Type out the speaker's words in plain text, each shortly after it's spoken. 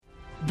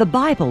The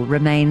Bible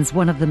remains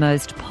one of the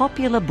most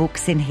popular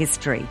books in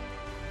history.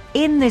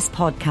 In this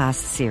podcast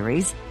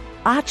series,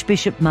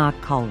 Archbishop Mark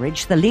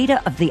Coleridge, the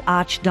leader of the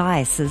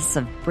Archdiocese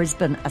of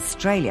Brisbane,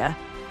 Australia,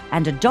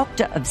 and a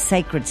doctor of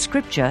sacred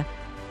scripture,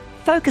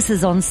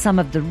 focuses on some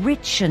of the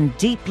rich and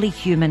deeply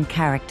human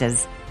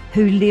characters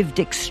who lived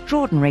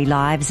extraordinary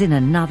lives in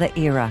another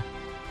era.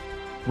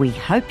 We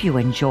hope you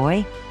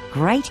enjoy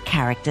Great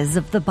Characters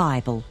of the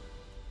Bible.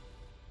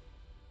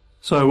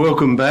 So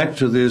welcome back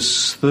to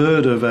this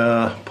third of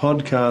our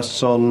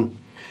podcasts on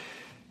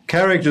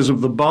characters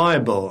of the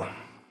Bible.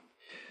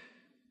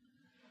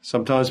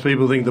 Sometimes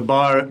people think the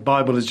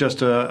Bible is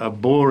just a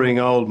boring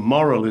old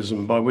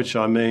moralism, by which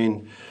I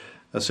mean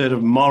a set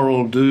of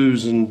moral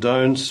do's and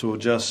don'ts or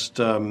just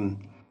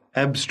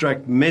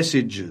abstract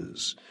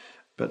messages.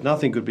 But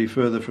nothing could be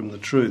further from the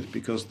truth,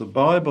 because the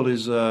Bible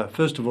is,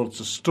 first of all, it's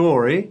a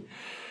story.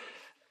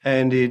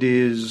 And it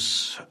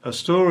is a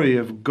story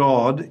of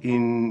God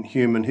in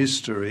human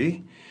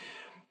history,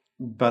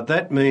 but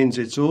that means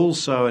it's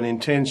also an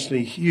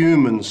intensely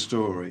human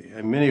story.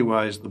 In many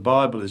ways, the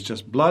Bible is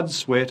just blood,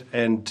 sweat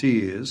and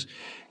tears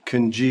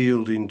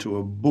congealed into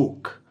a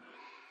book.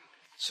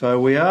 So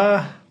we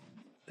are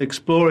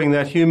exploring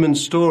that human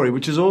story,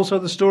 which is also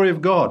the story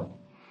of God,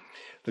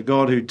 the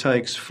God who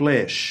takes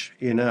flesh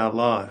in our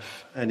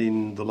life and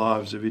in the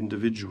lives of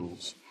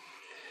individuals.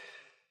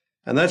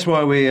 And that's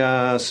why we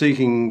are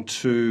seeking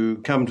to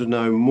come to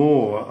know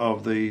more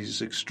of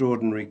these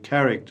extraordinary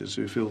characters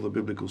who fill the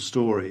biblical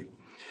story.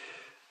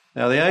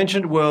 Now, the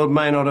ancient world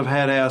may not have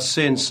had our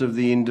sense of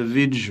the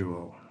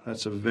individual.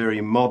 That's a very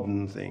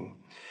modern thing.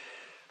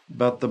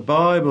 But the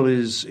Bible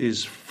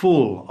is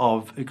full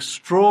of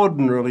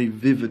extraordinarily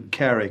vivid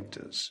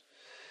characters.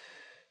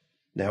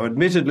 Now,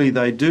 admittedly,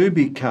 they do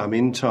become,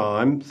 in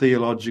time,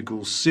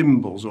 theological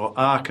symbols or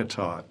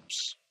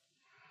archetypes.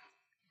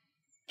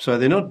 So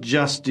they're not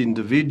just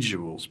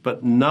individuals,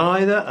 but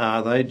neither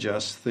are they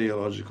just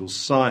theological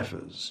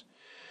ciphers.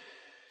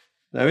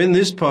 Now, in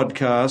this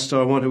podcast,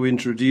 I want to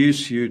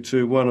introduce you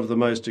to one of the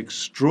most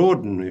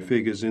extraordinary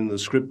figures in the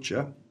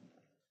Scripture,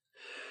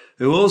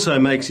 who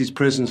also makes his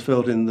presence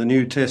felt in the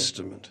New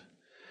Testament,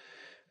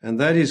 and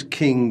that is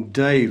King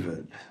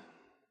David.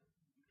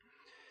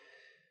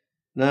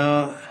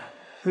 Now,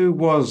 who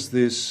was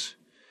this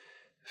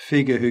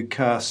figure who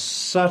casts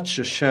such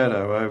a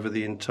shadow over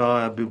the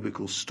entire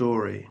biblical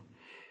story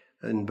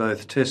in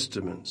both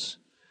Testaments?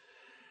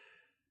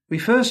 We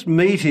first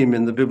meet him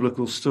in the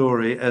biblical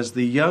story as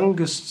the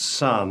youngest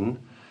son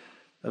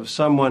of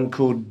someone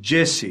called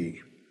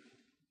Jesse.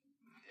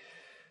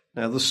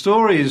 Now, the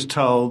story is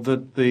told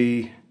that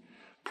the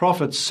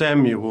prophet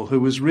Samuel,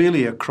 who was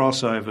really a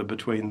crossover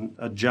between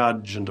a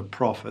judge and a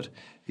prophet,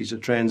 he's a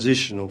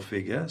transitional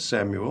figure,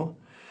 Samuel,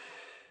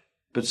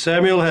 but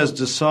Samuel has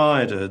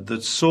decided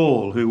that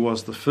Saul, who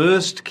was the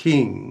first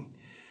king,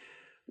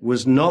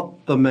 was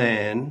not the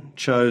man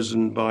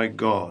chosen by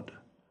God.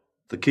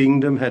 The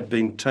kingdom had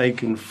been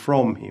taken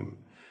from him,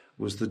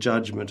 was the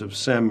judgment of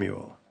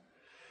Samuel.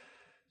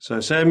 So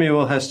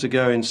Samuel has to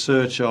go in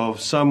search of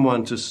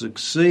someone to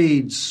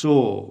succeed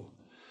Saul.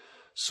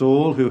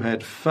 Saul, who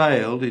had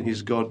failed in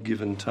his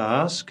God-given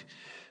task,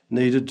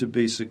 needed to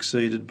be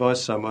succeeded by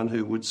someone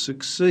who would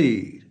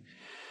succeed.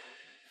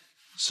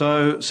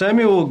 So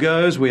Samuel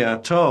goes, we are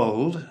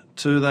told,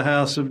 to the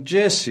house of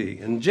Jesse,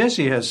 and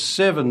Jesse has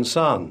 7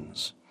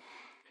 sons,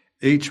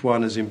 each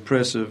one as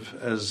impressive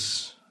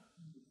as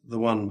the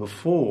one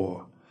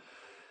before.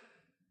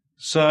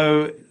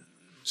 So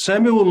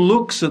Samuel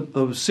looks at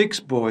the 6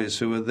 boys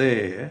who are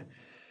there,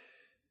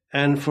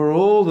 and for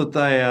all that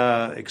they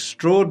are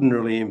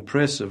extraordinarily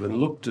impressive and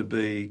look to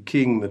be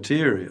king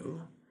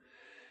material,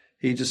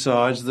 he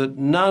decides that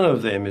none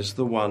of them is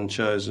the one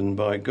chosen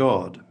by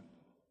God,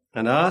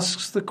 and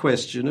asks the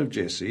question of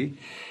Jesse,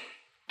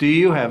 do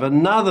you have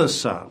another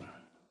son?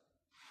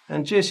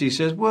 And Jesse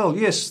says, well,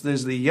 yes,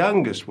 there's the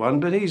youngest one,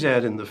 but he's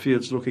out in the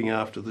fields looking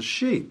after the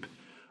sheep.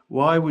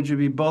 Why would you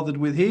be bothered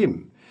with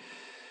him?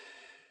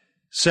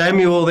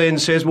 Samuel then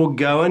says, well,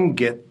 go and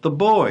get the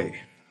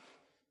boy.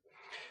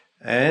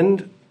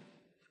 And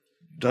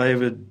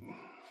David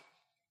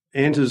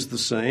enters the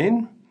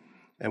scene,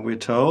 and we're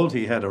told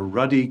he had a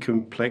ruddy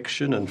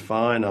complexion and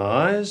fine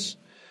eyes.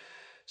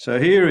 So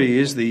here he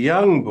is, the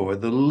young boy,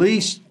 the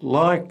least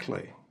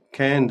likely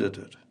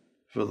candidate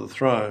for the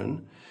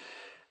throne.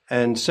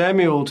 And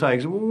Samuel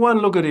takes one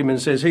look at him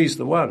and says, he's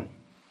the one.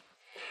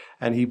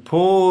 And he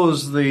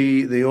pours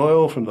the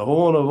oil from the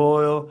horn of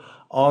oil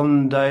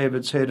on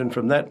David's head. And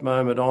from that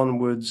moment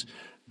onwards,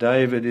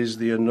 David is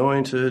the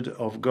anointed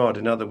of God.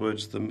 In other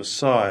words, the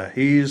Messiah.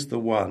 He is the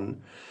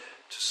one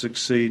to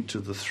succeed to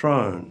the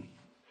throne.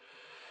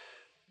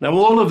 Now,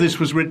 all of this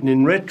was written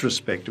in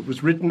retrospect. It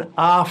was written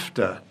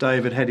after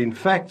David had in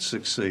fact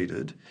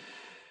succeeded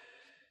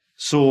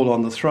Saul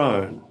on the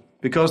throne,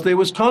 because there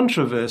was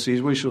controversy,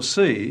 as we shall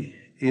see,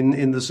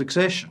 in the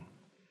succession.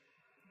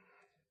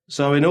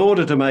 So in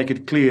order to make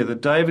it clear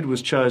that David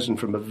was chosen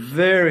from a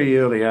very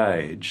early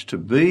age to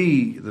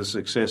be the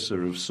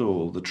successor of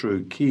Saul, the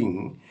true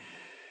king,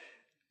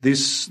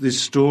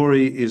 This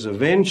story is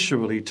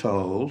eventually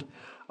told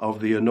of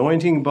the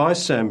anointing by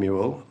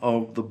Samuel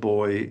of the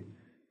boy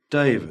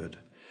David.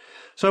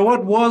 So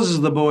what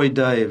was the boy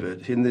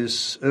David in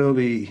this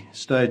early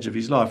stage of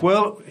his life?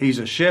 Well, he's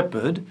a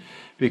shepherd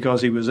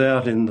because he was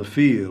out in the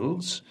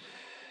fields,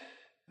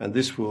 and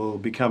this will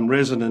become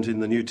resonant in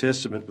the New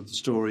Testament with the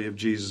story of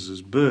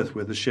Jesus' birth,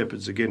 where the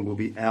shepherds again will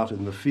be out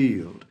in the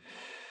field.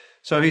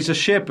 So he's a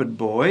shepherd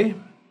boy.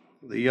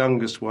 The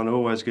youngest one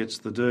always gets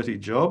the dirty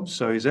job,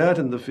 so he's out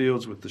in the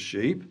fields with the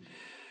sheep.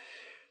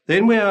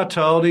 Then we are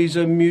told he's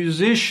a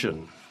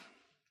musician.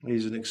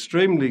 He's an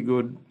extremely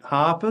good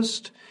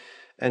harpist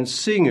and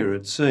singer,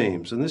 it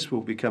seems, and this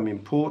will become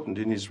important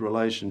in his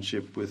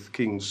relationship with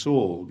King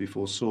Saul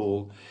before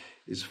Saul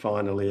is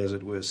finally, as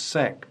it were,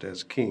 sacked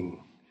as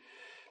king,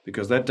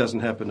 because that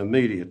doesn't happen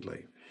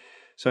immediately.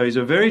 So he's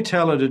a very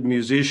talented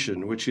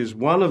musician, which is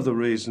one of the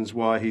reasons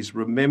why he's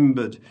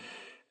remembered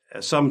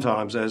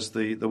sometimes as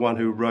the one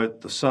who wrote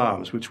the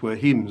Psalms, which were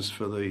hymns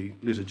for the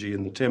liturgy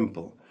in the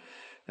temple.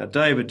 Now,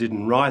 David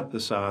didn't write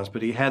the Psalms,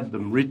 but he had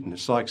them written.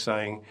 It's like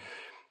saying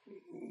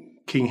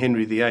King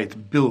Henry VIII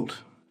built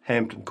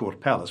Hampton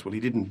Court Palace. Well, he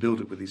didn't build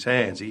it with his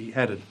hands. He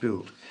had it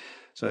built.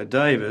 So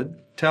David,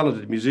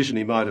 talented musician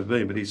he might have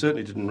been, but he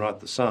certainly didn't write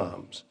the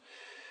Psalms.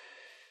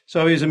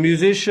 So he's a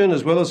musician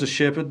as well as a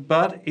shepherd,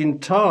 but in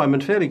time,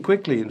 and fairly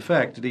quickly in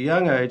fact, at a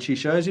young age, he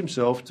shows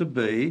himself to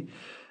be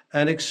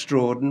an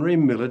extraordinary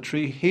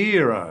military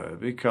hero,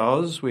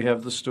 because we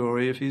have the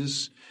story of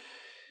his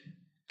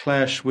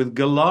clash with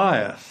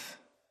Goliath,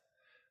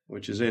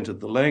 which has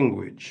entered the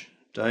language,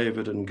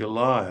 David and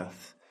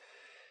Goliath.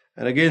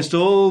 And against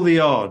all the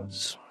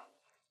odds,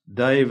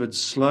 David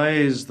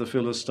slays the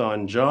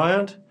Philistine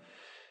giant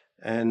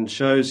and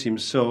shows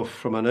himself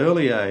from an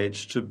early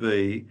age to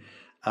be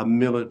a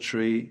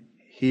military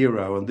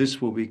hero, and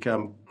this will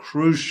become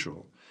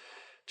crucial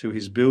to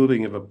his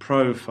building of a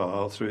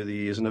profile through the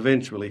years and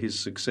eventually his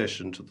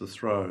succession to the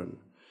throne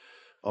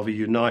of a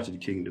united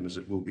kingdom as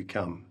it will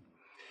become.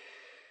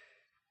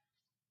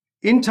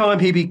 In time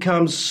he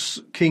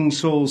becomes King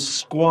Saul's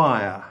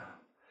squire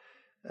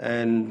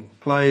and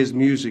plays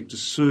music to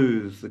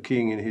soothe the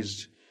king in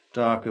his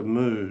darker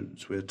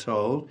moods, we're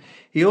told.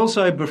 He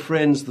also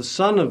befriends the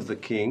son of the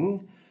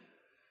king,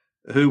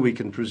 who we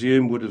can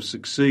presume would have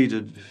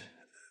succeeded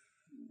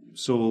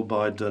Saul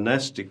by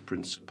dynastic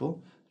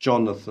principle,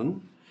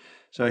 Jonathan.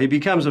 So he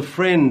becomes a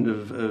friend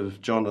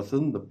of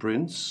Jonathan, the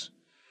prince.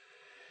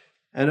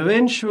 And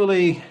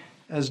eventually,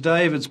 as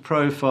David's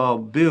profile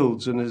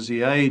builds and as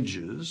he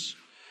ages,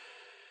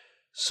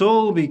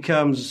 Saul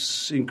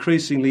becomes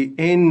increasingly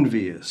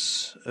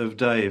envious of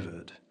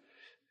David,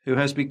 who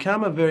has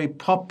become a very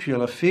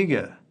popular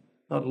figure,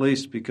 not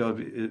least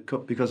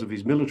because of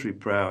his military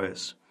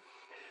prowess.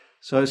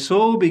 So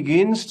Saul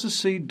begins to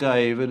see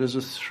David as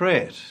a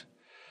threat.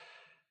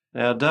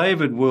 Now,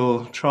 David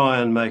will try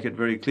and make it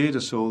very clear to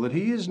Saul that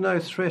he is no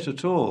threat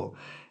at all.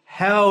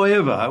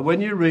 However, when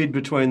you read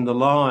between the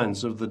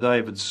lines of the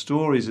David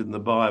stories in the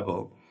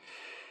Bible,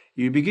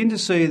 you begin to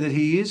see that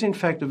he is in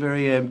fact a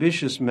very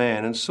ambitious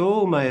man, and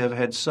Saul may have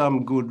had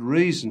some good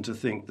reason to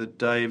think that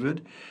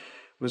David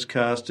was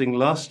casting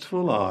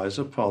lustful eyes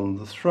upon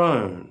the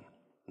throne,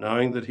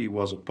 knowing that he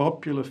was a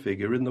popular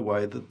figure in the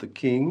way that the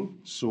king,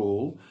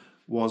 Saul,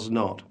 was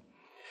not.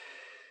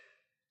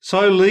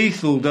 So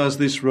lethal does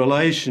this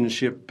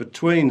relationship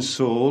between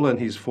Saul and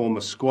his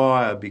former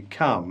squire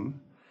become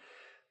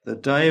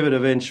that David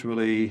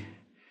eventually,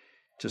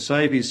 to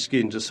save his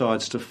skin,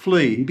 decides to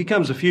flee. He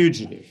becomes a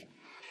fugitive.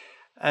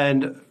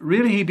 And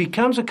really he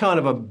becomes a kind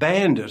of a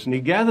bandit, and he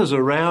gathers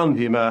around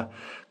him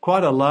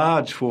quite a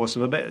large force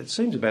of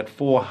about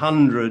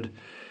 400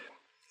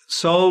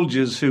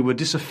 soldiers who were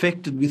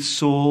disaffected with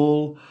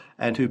Saul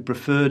and who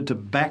preferred to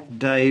back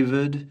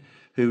David,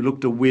 who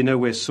looked a winner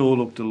where Saul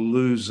looked a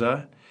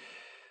loser.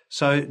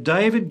 So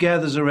David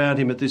gathers around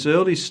him at this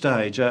early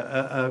stage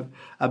a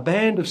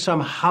band of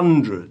some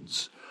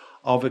hundreds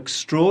of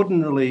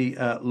extraordinarily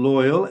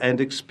loyal and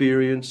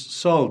experienced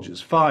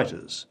soldiers,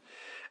 fighters.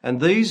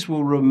 And these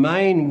will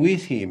remain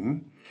with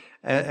him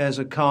as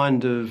a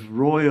kind of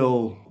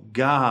royal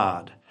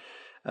guard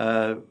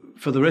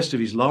for the rest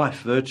of his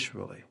life,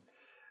 virtually.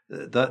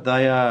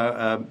 They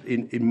are,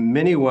 in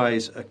many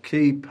ways, a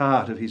key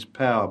part of his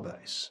power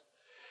base.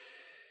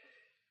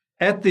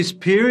 At this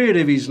period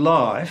of his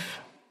life,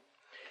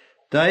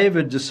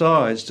 David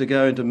decides to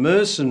go into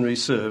mercenary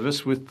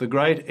service with the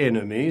great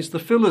enemies, the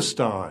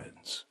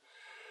Philistines.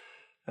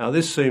 Now,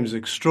 this seems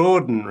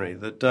extraordinary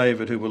that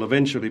David, who will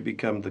eventually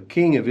become the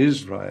king of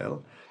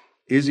Israel,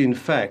 is in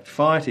fact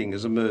fighting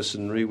as a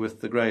mercenary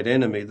with the great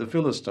enemy, the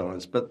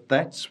Philistines. But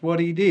that's what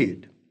he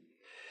did.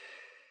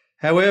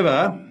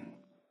 However,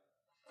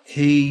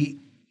 he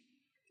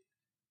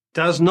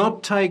does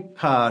not take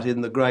part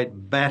in the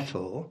great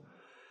battle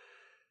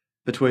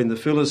between the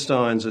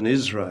Philistines and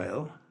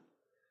Israel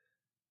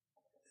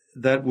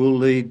that will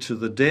lead to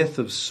the death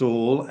of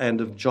Saul and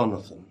of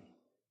Jonathan.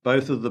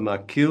 Both of them are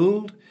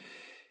killed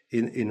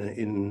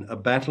in a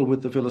battle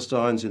with the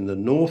Philistines in the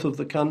north of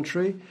the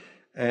country,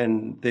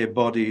 and their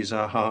bodies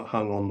are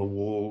hung on the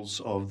walls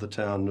of the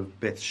town of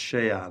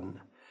Bethshean.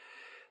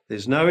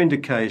 There's no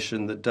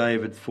indication that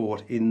David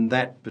fought in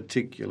that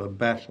particular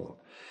battle.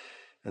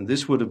 And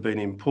this would have been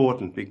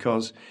important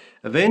because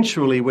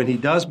eventually when he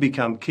does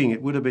become king,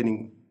 it would have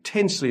been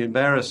intensely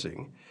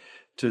embarrassing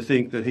to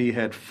think that he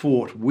had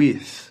fought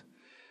with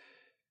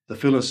the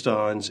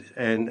Philistines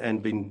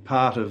and been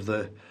part of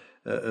the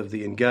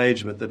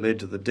engagement that led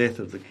to the death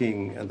of the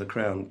king and the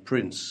crown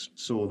prince,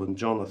 Saul and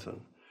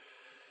Jonathan.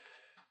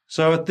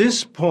 So at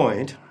this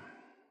point,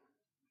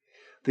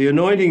 the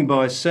anointing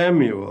by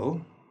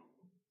Samuel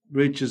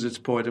reaches its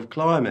point of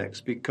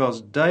climax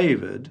because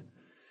David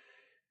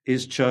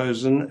is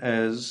chosen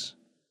as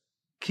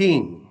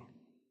king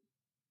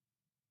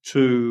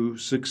to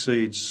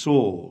succeed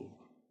Saul.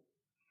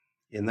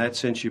 In that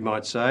sense, you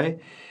might say,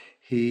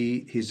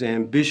 his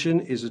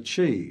ambition is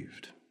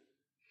achieved.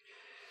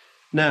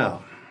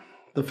 Now,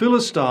 the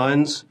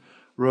Philistines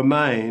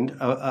remained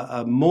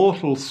a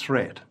mortal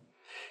threat.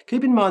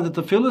 Keep in mind that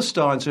the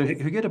Philistines,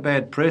 who get a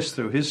bad press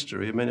through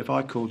history, I mean, if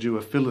I called you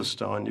a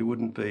Philistine, you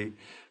wouldn't be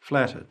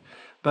flattered.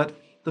 But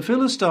the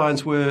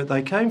Philistines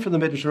they came from the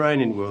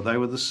Mediterranean world. They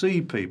were the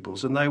sea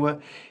peoples, and they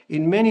were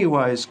in many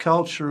ways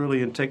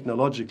culturally and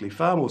technologically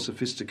far more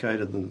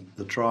sophisticated than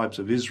the tribes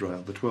of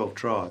Israel, the 12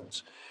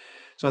 tribes.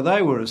 So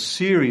they were a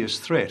serious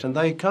threat, and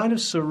they kind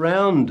of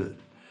surrounded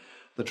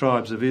the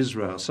tribes of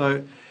Israel.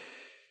 So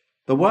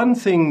the one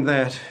thing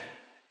that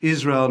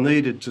Israel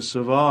needed to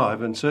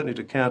survive, and certainly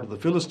to counter the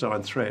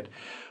Philistine threat,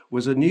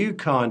 was a new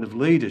kind of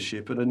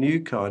leadership and a new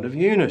kind of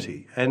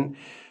unity. And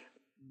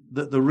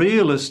the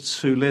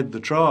realists who led the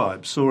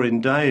tribe saw in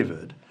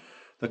David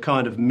the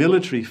kind of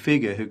military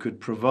figure who could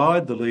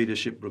provide the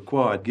leadership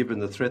required given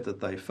the threat that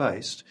they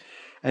faced,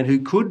 and who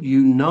could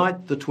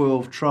unite the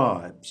 12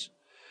 tribes,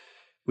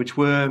 which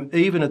were,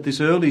 even at this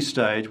early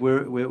stage,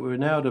 we're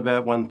now at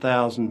about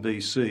 1000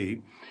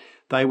 BC,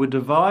 they were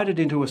divided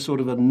into a sort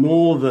of a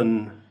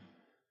northern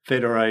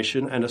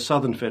federation and a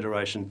southern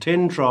federation,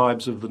 10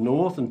 tribes of the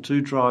north and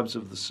 2 tribes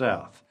of the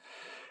south.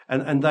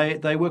 And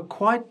they were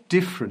quite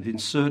different in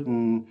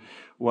certain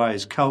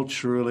ways,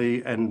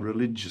 culturally and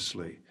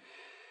religiously.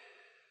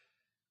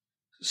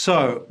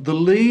 So the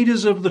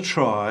leaders of the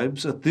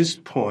tribes at this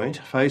point,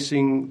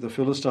 facing the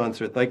Philistine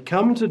threat, they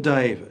come to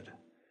David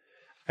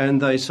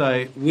and they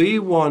say, "We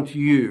want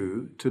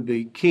you to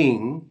be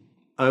king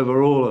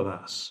over all of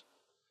us."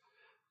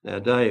 Now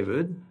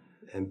David,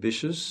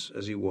 ambitious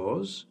as he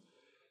was,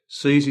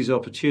 sees his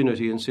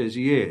opportunity and says,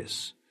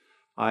 "Yes,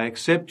 I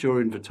accept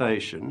your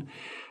invitation."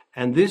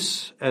 And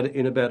this,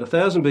 in about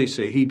 1000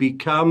 BC, he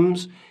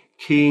becomes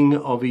king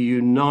of a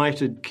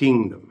united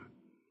kingdom.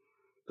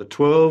 The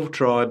 12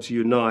 tribes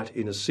unite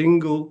in a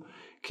single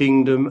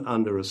kingdom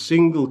under a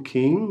single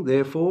king,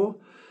 therefore,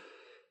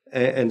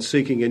 and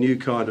seeking a new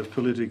kind of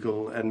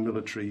political and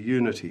military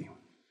unity.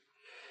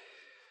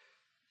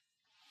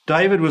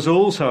 David was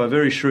also a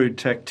very shrewd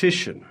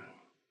tactician,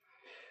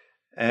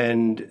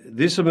 and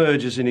this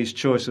emerges in his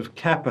choice of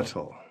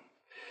capital,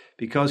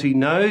 because he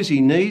knows he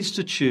needs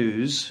to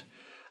choose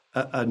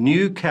a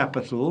new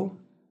capital,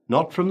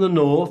 not from the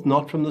north,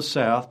 not from the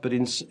south, but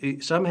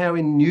somehow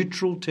in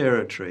neutral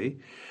territory,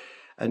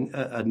 and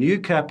a new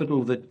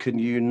capital that can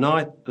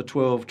unite the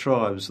 12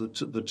 tribes,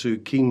 the 2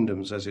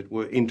 kingdoms, as it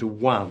were, into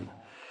one.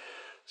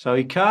 So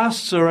he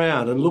casts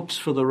around and looks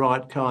for the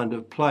right kind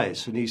of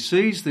place, and he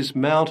sees this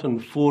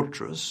mountain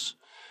fortress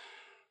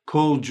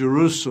called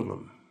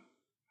Jerusalem,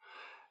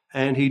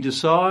 and he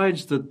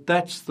decides that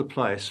that's the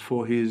place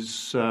for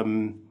his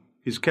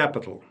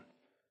capital,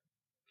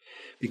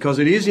 because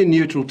it is in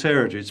neutral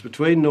territory. It's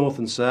between north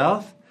and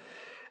south.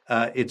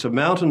 It's a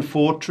mountain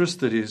fortress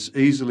that is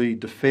easily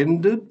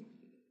defended,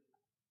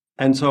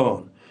 and so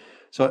on.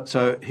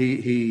 So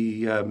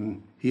he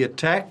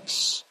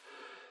attacks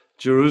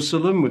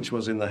Jerusalem, which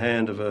was in the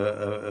hand of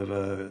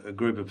a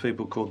group of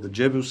people called the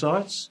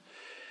Jebusites,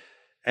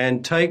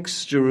 and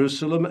takes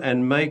Jerusalem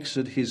and makes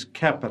it his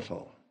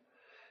capital.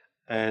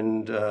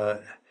 And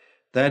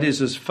that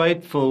is as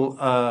fateful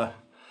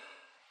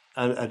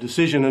a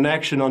decision and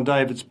action on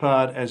David's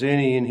part as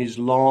any in his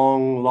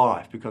long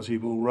life, because he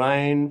will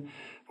reign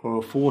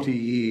for 40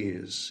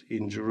 years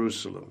in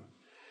Jerusalem.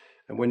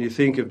 And when you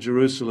think of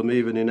Jerusalem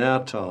even in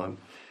our time,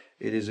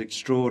 it is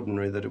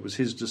extraordinary that it was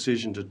his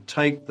decision to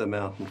take the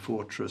mountain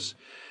fortress,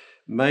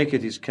 make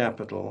it his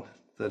capital,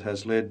 that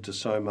has led to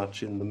so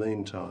much in the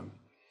meantime.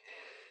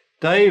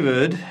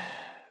 David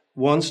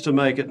wants to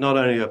make it not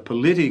only a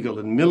political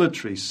and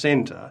military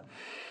centre,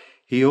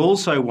 he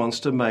also wants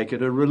to make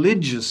it a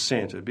religious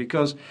centre,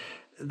 because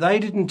they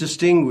didn't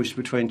distinguish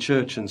between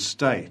church and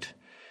state,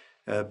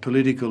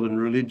 political and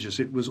religious.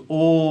 It was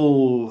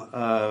all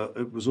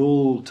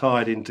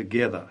tied in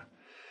together.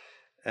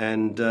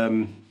 And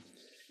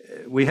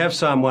we have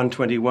Psalm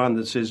 121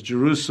 that says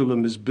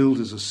Jerusalem is built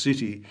as a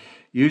city.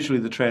 Usually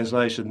the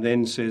translation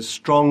then says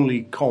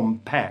strongly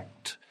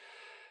compact.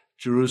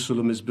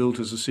 Jerusalem is built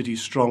as a city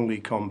strongly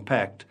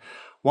compact.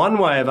 One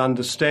way of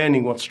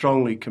understanding what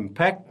strongly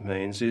compact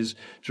means is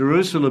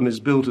Jerusalem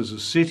is built as a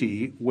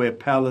city where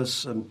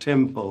palace and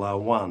temple are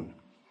one.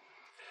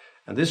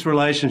 And this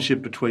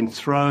relationship between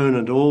throne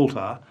and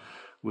altar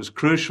was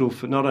crucial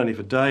for not only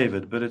for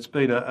David, but it's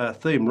been a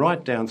theme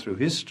right down through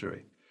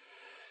history,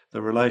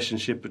 the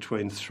relationship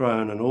between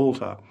throne and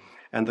altar.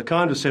 And the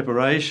kind of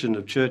separation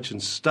of church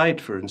and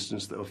state, for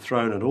instance, of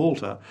throne and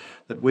altar,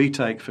 that we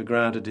take for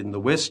granted in the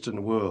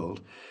Western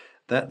world,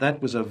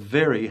 that was a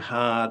very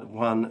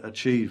hard-won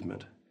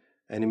achievement.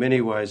 And in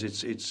many ways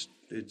it's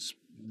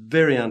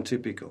very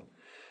untypical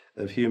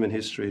of human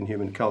history and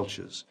human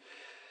cultures.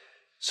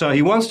 So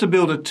he wants to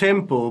build a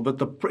temple, but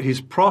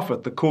his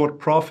prophet, the court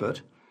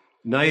prophet,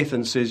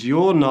 Nathan, says,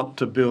 you're not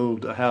to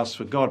build a house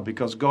for God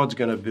because God's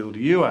going to build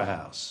you a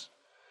house.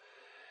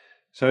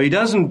 So he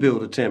doesn't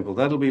build a temple.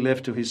 That'll be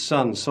left to his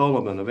son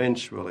Solomon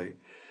eventually.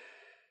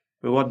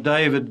 But what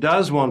David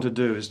does want to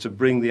do is to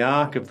bring the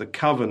Ark of the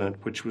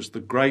Covenant, which was the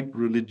great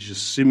religious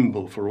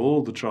symbol for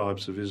all the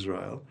tribes of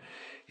Israel.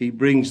 He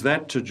brings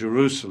that to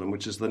Jerusalem,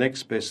 which is the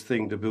next best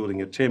thing to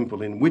building a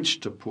temple in which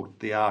to put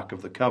the Ark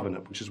of the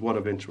Covenant, which is what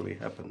eventually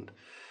happened.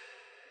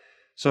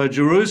 So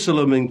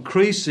Jerusalem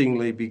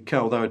increasingly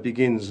although it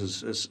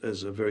begins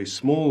as a very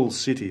small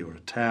city or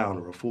a town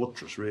or a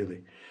fortress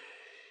really,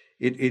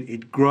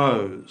 it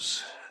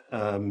grows.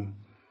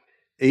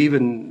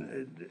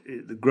 Even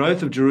the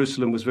growth of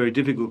Jerusalem was very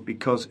difficult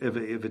because of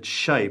its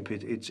shape.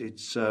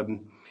 It's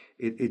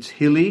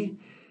hilly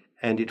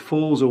and it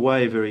falls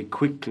away very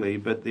quickly,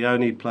 but the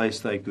only place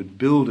they could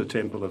build a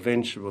temple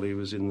eventually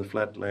was in the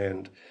flat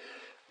land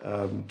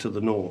to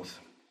the north.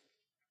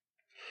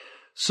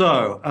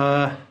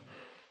 So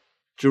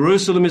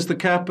Jerusalem is the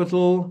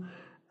capital.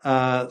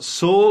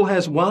 Saul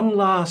has one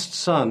last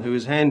son who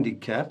is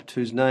handicapped,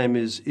 whose name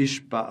is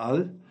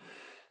Ishbaal.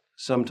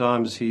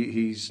 Sometimes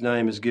his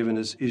name is given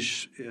as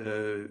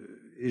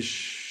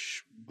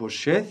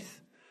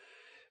Ishbosheth,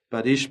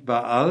 but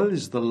Ishbaal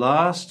is the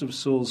last of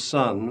Saul's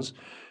sons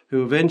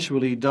who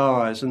eventually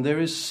dies, and there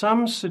is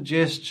some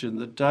suggestion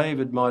that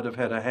David might have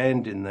had a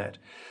hand in that.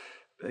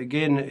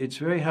 Again, it's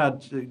very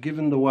hard,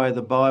 given the way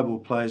the Bible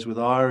plays with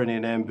irony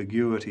and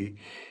ambiguity,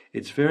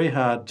 it's very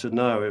hard to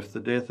know if the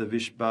death of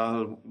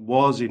Ishbaal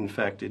was in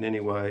fact in any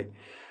way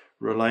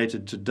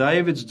related to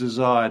David's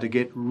desire to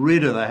get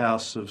rid of the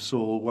house of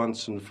Saul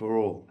once and for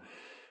all,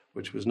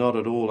 which was not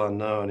at all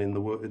unknown in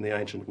the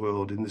ancient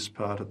world in this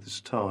part at this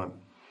time.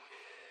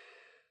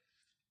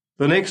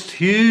 The next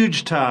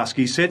huge task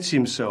he sets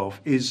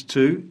himself is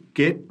to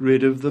get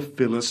rid of the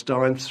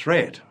Philistine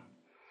threat.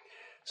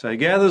 So he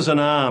gathers an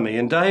army,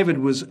 and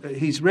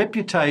his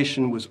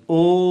reputation was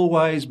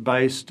always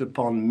based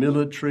upon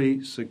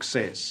military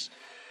success.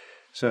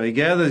 So he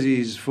gathers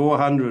his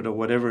 400 or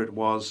whatever it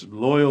was,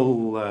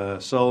 loyal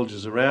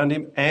soldiers around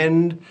him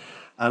and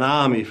an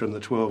army from the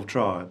 12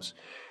 tribes.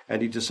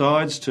 And he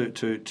decides to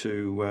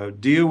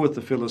deal with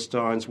the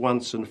Philistines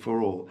once and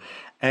for all.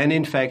 And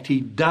in fact,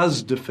 he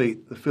does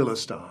defeat the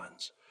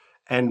Philistines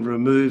and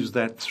removes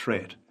that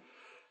threat.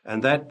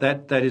 And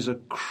that is a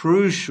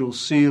crucial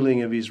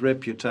sealing of his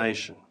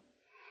reputation.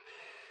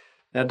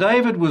 Now,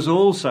 David was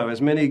also,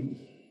 as many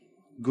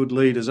good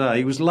leaders are,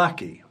 he was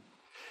lucky.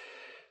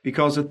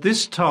 Because at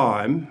this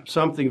time,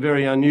 something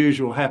very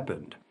unusual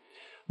happened.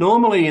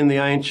 Normally in the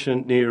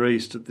ancient Near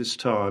East at this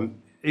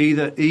time,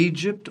 either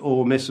Egypt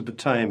or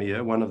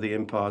Mesopotamia, one of the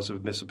empires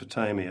of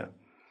Mesopotamia,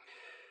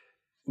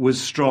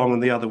 was strong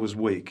and the other was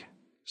weak.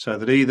 So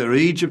that either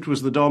Egypt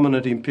was the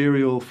dominant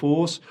imperial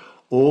force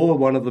or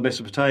one of the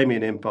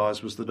Mesopotamian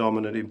empires was the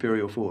dominant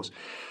imperial force.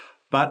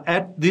 But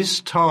at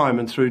this time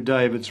and through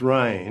David's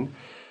reign,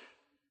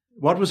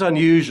 what was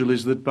unusual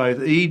is that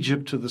both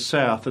Egypt to the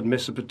south and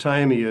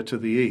Mesopotamia to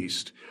the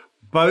east,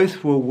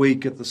 both were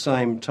weak at the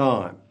same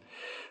time.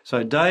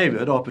 So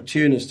David,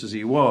 opportunist as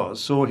he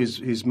was, saw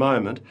his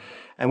moment,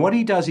 and what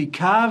he does, he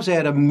carves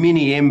out a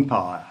mini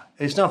empire.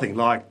 It's nothing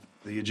like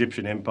the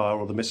Egyptian empire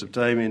or the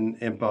Mesopotamian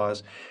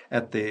empires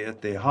at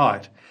their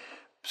height.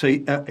 So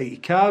he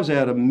carves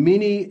out a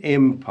mini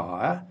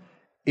empire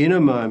in a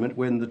moment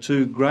when the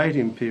two great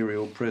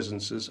imperial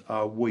presences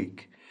are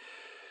weak.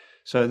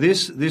 So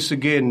this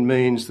again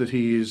means that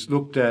he is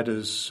looked at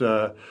as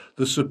the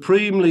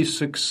supremely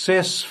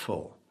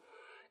successful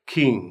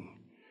king,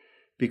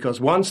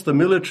 because once the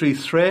military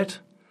threat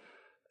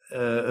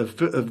of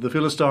the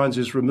Philistines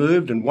is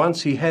removed, and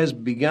once he has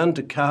begun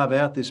to carve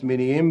out this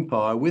mini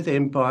empire, with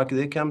empire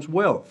there comes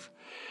wealth,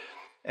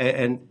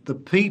 and the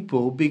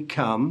people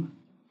become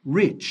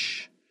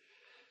rich.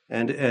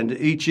 And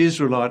each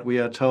Israelite, we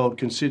are told,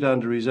 can sit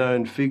under his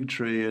own fig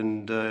tree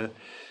and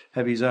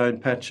have his own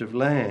patch of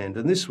land.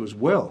 And this was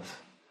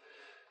wealth.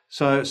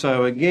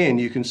 So again,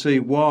 you can see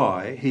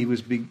why he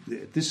was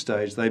at this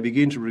stage, they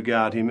begin to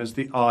regard him as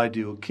the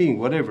ideal king,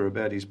 whatever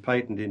about his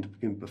patent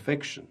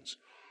imperfections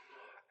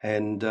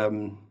and,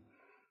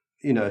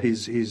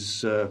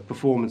 his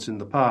performance in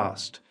the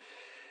past.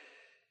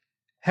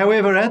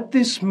 However, at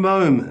this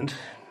moment,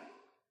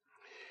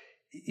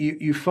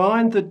 you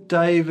find that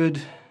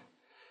David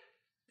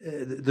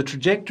the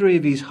trajectory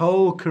of his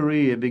whole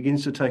career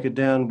begins to take a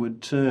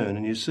downward turn,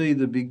 and you see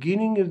the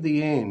beginning of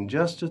the end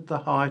just at the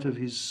height of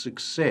his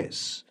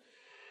success.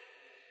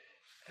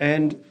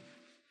 And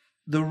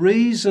the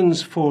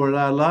reasons for it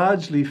are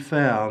largely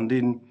found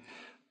in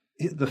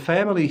the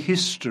family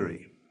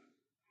history,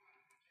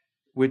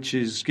 which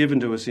is given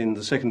to us in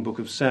the second book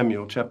of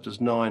Samuel,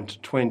 chapters 9 to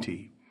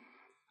 20.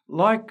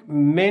 Like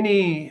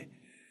many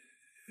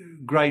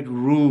great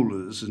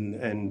rulers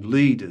and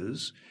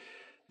leaders,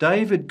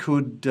 David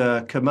could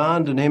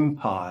command an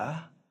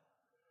empire,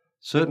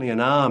 certainly an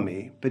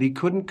army, but he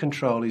couldn't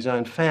control his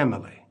own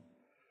family.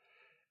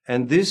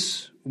 And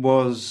this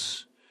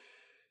was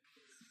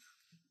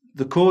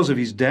the cause of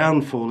his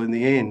downfall in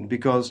the end,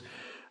 because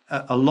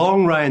a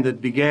long reign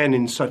that began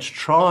in such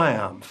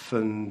triumph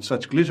and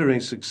such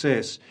glittering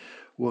success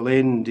will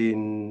end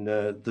in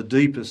the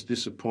deepest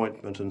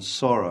disappointment and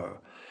sorrow.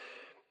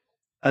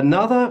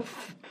 Another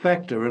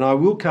factor, and I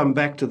will come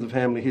back to the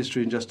family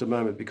history in just a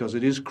moment because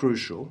it is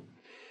crucial,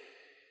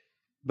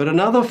 but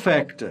another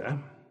factor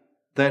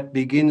that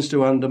begins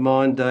to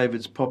undermine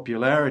David's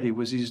popularity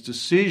was his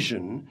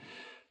decision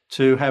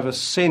to have a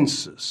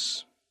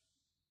census.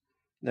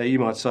 Now you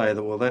might say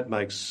that, well, that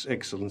makes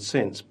excellent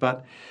sense,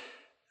 but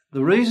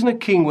the reason a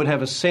king would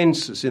have a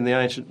census in the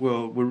ancient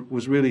world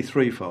was really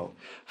threefold.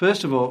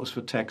 First of all, it was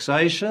for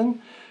taxation.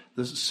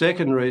 The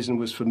second reason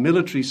was for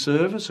military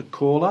service, a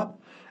call-up.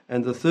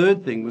 And the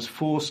third thing was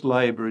forced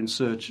labour in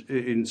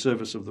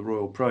service of the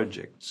royal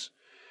projects.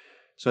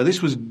 So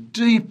this was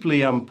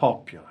deeply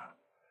unpopular,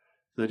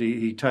 that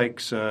he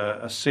takes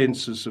a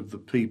census of the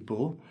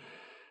people,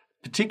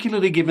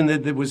 particularly given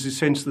that there was a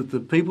sense that the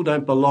people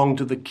don't belong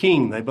to the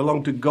king, they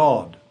belong to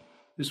God.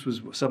 This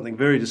was something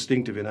very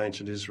distinctive in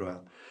ancient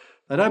Israel.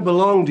 They don't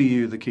belong to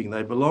you, the king,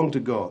 they belong to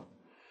God.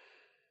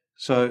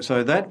 So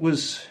that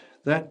was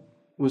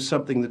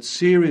something that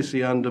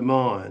seriously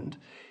undermined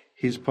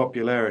his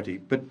popularity.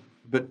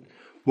 But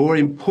more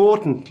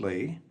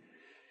importantly,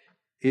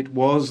 it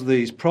was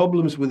these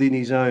problems within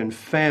his own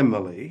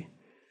family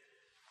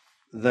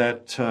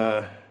that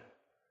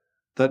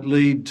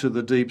lead to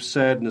the deep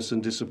sadness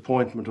and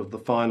disappointment of the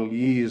final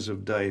years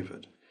of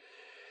David.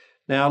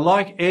 Now,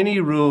 like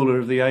any ruler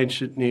of the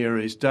ancient Near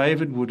East,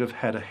 David would have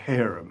had a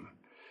harem.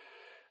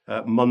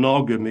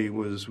 Monogamy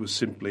was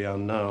simply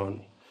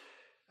unknown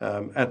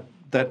at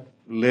that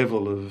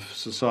level of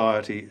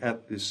society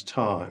at this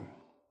time.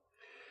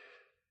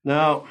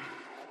 Now,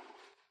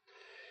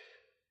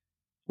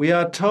 we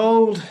are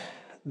told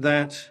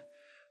that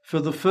for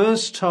the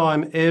first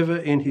time ever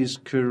in his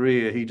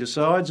career, he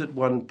decides at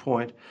one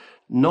point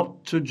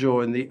not to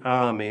join the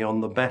army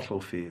on the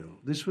battlefield.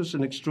 This was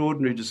an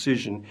extraordinary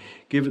decision,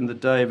 given that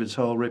David's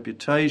whole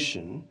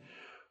reputation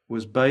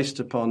was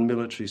based upon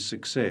military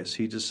success.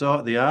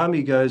 The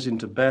army goes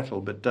into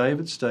battle, but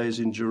David stays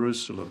in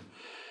Jerusalem.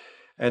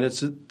 And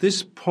it's at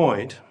this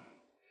point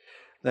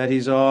that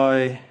his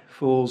eye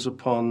falls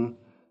upon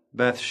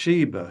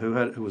Bathsheba,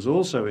 who was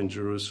also in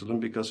Jerusalem,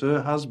 because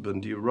her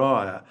husband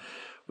Uriah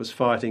was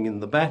fighting in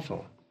the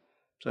battle.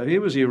 So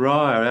here was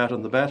Uriah out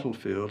on the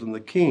battlefield, and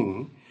the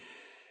king,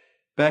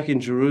 back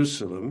in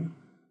Jerusalem,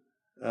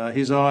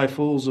 his eye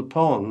falls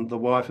upon the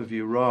wife of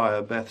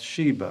Uriah,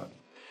 Bathsheba.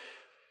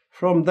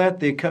 From that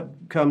there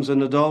comes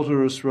an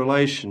adulterous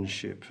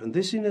relationship, and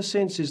this in a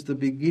sense is the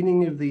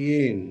beginning of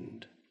the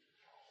end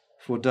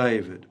for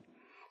David.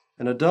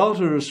 An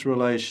adulterous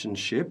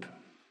relationship.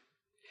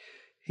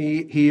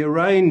 He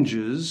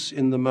arranges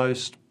in the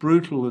most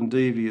brutal and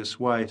devious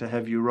way to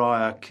have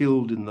Uriah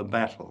killed in the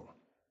battle.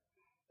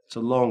 It's a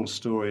long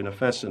story and a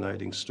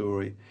fascinating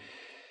story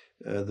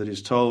that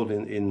is told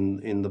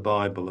in the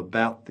Bible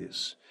about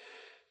this.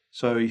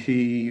 So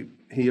he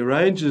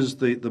arranges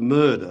the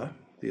murder,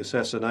 the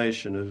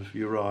assassination of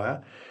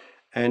Uriah,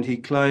 and he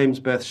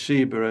claims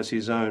Bathsheba as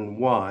his own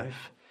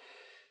wife.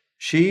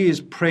 She is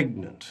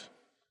pregnant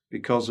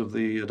because of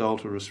the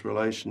adulterous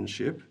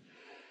relationship.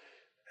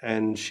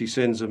 And she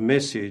sends a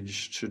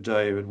message to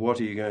David,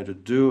 what are you going to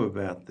do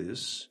about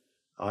this?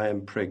 I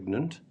am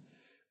pregnant.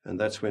 And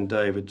that's when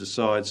David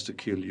decides to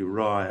kill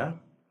Uriah.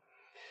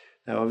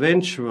 Now,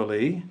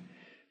 eventually,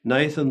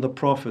 Nathan the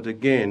prophet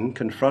again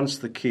confronts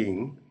the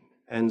king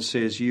and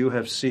says, you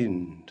have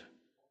sinned.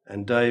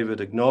 And David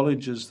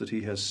acknowledges that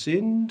he has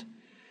sinned,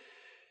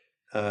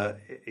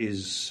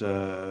 is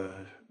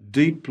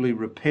deeply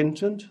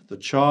repentant. The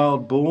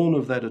child born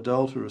of that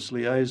adulterous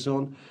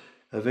liaison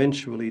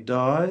eventually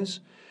dies.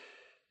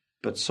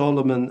 But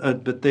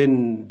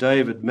then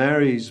David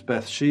marries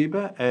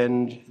Bathsheba,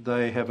 and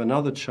they have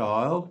another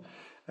child,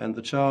 and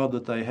the child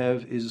that they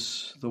have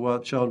is the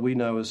child we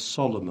know as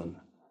Solomon,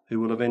 who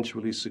will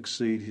eventually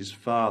succeed his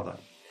father.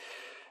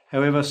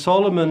 However,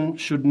 Solomon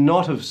should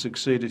not have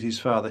succeeded his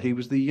father. He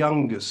was the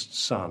youngest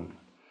son,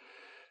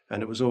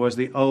 and it was always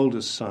the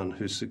oldest son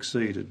who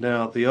succeeded.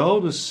 Now, the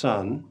oldest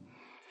son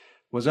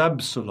was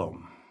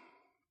Absalom,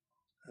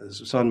 a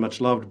son much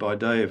loved by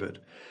David.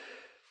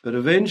 But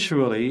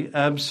eventually,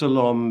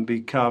 Absalom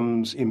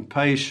becomes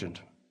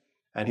impatient,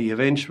 and he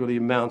eventually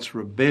mounts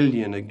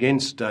rebellion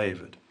against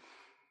David,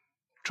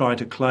 trying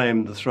to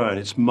claim the throne.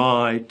 It's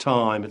my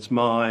time, it's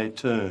my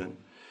turn.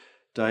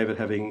 David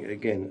having,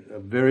 again, a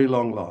very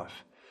long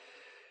life.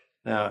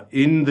 Now,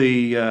 in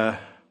the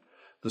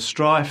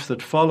strife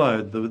that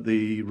followed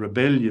the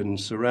rebellion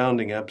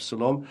surrounding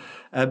Absalom,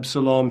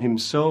 Absalom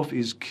himself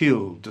is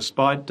killed,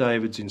 despite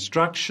David's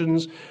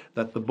instructions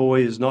that the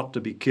boy is not to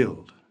be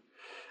killed.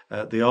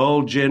 The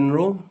old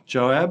general,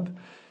 Joab,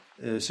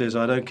 says,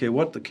 I don't care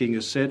what the king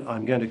has said,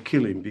 I'm going to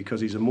kill him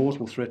because he's a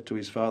mortal threat to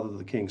his father,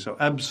 the king. So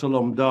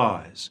Absalom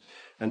dies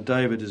and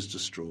David is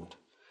distraught.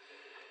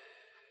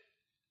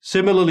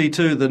 Similarly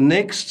to the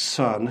next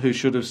son who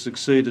should have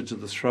succeeded to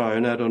the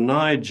throne,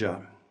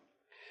 Adonijah,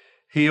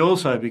 he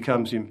also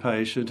becomes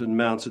impatient and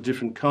mounts a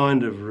different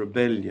kind of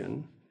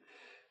rebellion,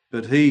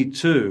 but he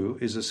too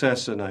is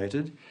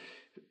assassinated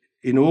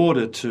in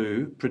order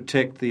to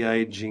protect the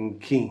aging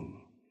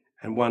king.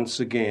 And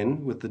once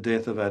again, with the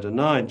death of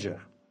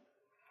Adonijah,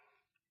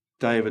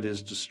 David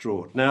is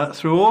distraught. Now,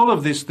 through all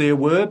of this, there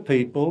were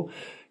people,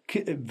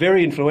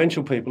 very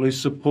influential people, who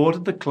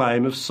supported the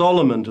claim of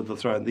Solomon to the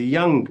throne, the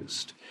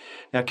youngest.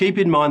 Now, keep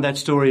in mind that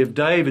story of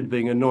David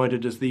being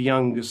anointed as the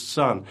youngest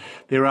son.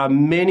 There are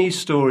many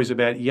stories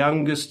about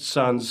youngest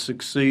sons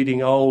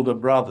succeeding older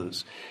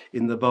brothers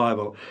in the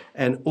Bible,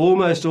 and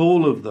almost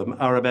all of them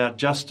are about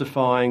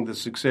justifying the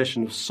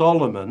succession of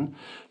Solomon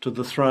to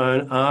the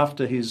throne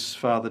after his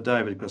father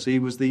David, because he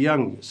was the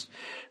youngest.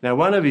 Now,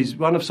 one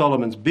of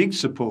Solomon's big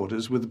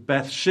supporters was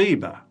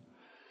Bathsheba,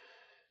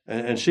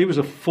 and she was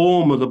a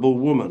formidable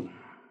woman.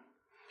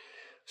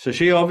 So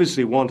she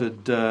obviously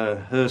wanted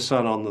her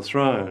son on the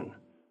throne,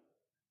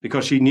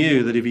 because she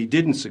knew that if he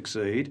didn't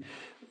succeed,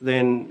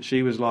 then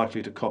she was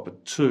likely to cop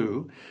it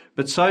too.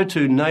 But so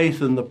too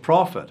Nathan the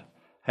prophet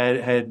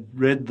had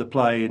read the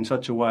play in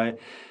such a way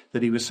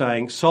that he was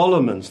saying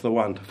Solomon's the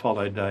one to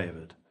follow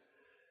David.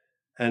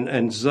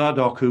 And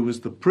Zadok, who was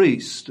the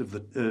priest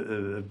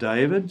of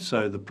David,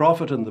 so the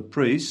prophet and the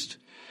priest,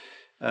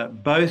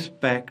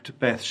 both backed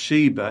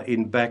Bathsheba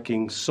in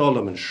backing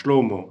Solomon,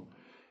 Shlomo,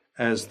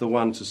 as the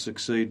one to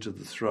succeed to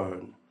the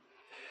throne.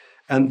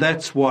 And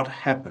that's what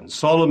happened.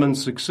 Solomon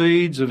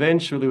succeeds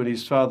eventually when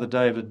his father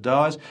David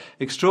dies.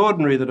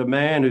 Extraordinary that a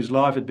man whose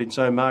life had been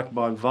so marked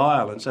by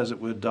violence, as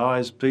it were,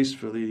 dies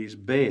peacefully in his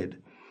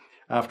bed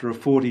after a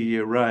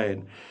 40-year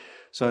reign.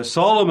 So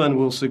Solomon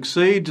will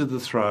succeed to the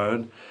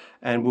throne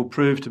and will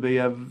prove to be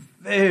a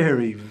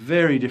very,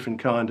 very different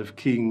kind of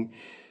king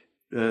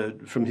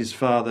from his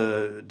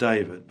father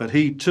David. But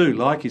he too,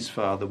 like his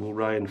father, will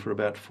reign for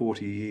about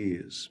 40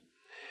 years.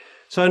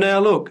 So now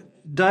look,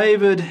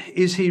 David,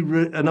 is he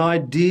an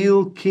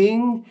ideal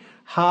king?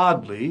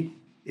 Hardly,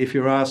 if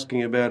you're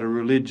asking about a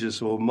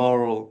religious or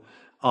moral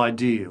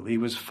ideal. He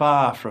was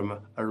far from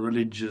a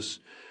religious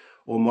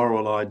or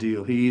moral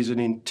ideal. He is an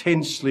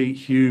intensely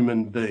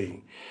human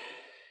being,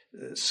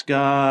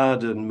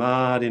 scarred and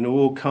marred in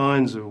all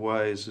kinds of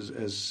ways,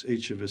 as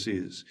each of us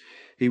is.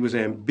 He was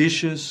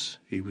ambitious,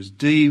 he was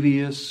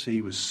devious,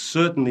 he was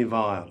certainly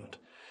violent.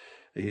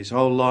 His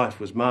whole life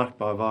was marked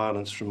by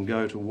violence from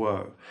go to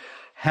woe.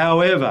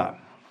 However,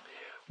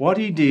 what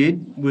he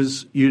did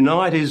was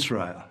unite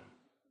Israel,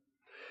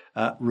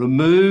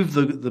 remove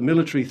the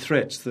military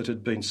threats that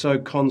had been so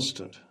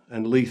constant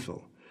and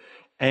lethal,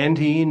 and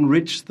he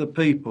enriched the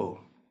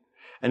people.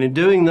 And in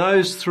doing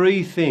those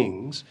three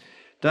things,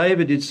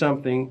 David did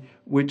something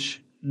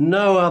which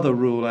no other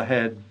ruler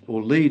had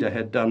or leader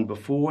had done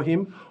before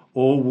him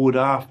or would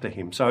after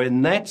him. So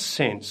in that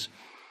sense,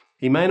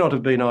 he may not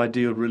have been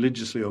ideal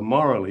religiously or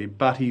morally,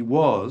 but he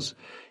was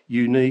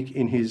unique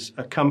in his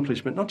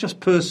accomplishment, not just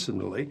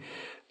personally,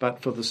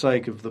 but for the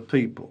sake of the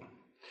people.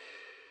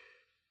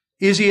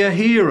 Is he a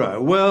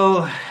hero?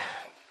 Well,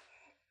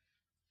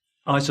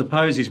 I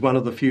suppose he's one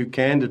of the few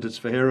candidates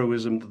for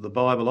heroism that the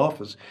Bible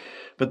offers.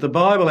 But the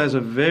Bible has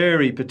a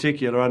very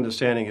particular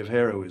understanding of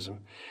heroism.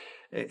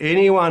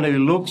 Anyone who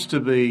looks to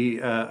be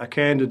a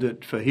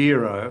candidate for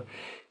hero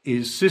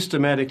is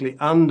systematically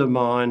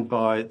undermined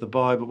by the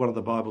Bible, one of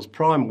the Bible's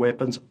prime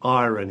weapons,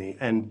 irony.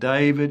 And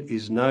David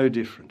is no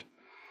different.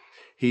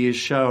 He is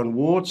shown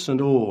warts and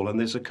all, and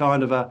there's a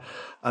kind of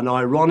an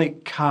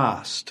ironic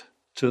cast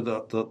to the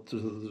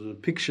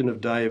depiction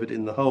of David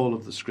in the whole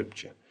of the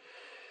Scripture.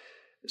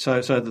 So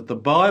that the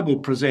Bible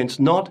presents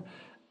not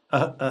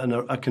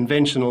a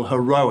conventional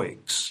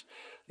heroics.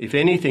 If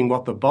anything,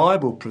 what the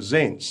Bible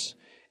presents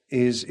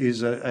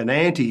is an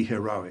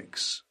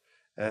anti-heroics,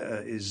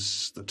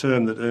 is the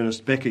term that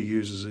Ernest Becker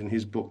uses in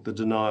his book, The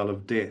Denial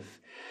of Death.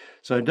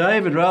 So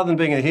David, rather than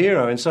being a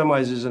hero, in some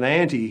ways is an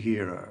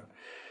anti-hero,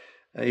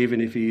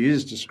 even if he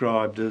is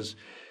described as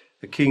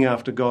a king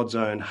after God's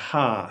own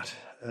heart.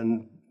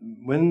 And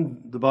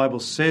when the Bible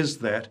says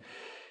that,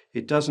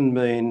 it doesn't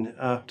mean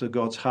after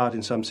God's heart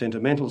in some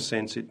sentimental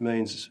sense. It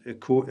means a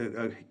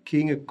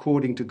king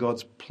according to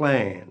God's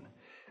plan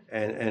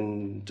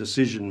and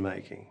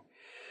decision-making.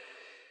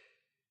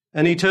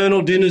 An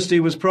eternal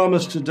dynasty was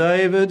promised to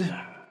David,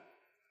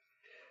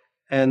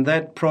 and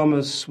that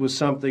promise was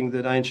something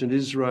that ancient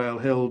Israel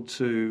held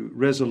to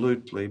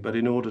resolutely. But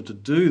in order to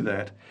do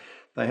that,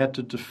 they had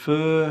to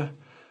defer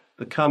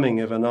the coming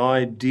of an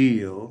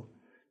ideal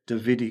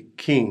Davidic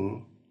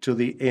king to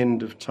the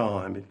end of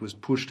time. It was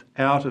pushed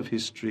out of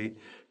history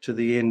to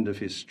the end of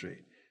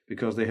history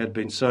because there had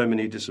been so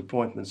many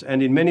disappointments.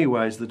 And in many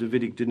ways, the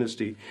Davidic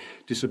dynasty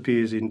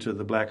disappears into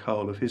the black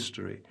hole of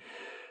history.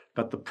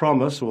 But the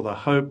promise, or the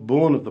hope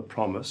born of the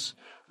promise,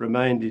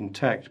 remained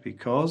intact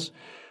because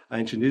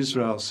ancient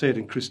Israel said,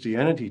 and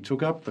Christianity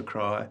took up the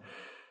cry,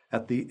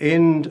 at the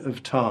end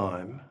of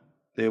time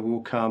there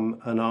will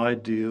come an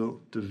ideal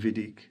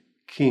Davidic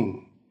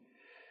king.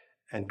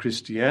 And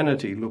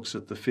Christianity looks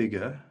at the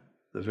figure,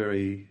 the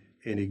very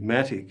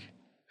enigmatic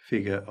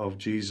figure of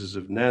Jesus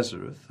of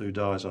Nazareth, who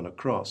dies on a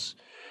cross,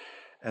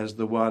 as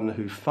the one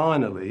who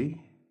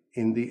finally,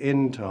 in the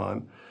end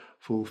time,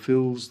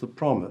 fulfills the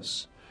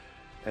promise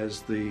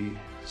as the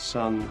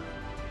Son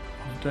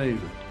of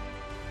David.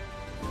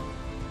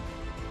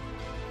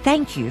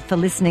 Thank you for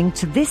listening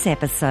to this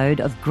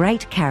episode of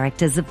Great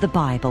Characters of the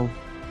Bible.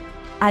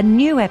 A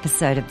new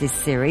episode of this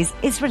series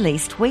is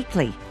released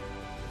weekly.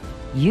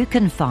 You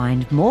can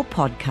find more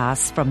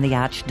podcasts from the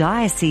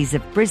Archdiocese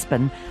of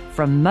Brisbane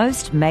from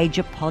most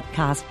major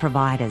podcast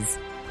providers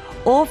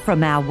or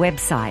from our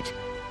website,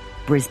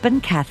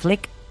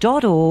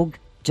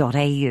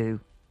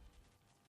 brisbanecatholic.org.au.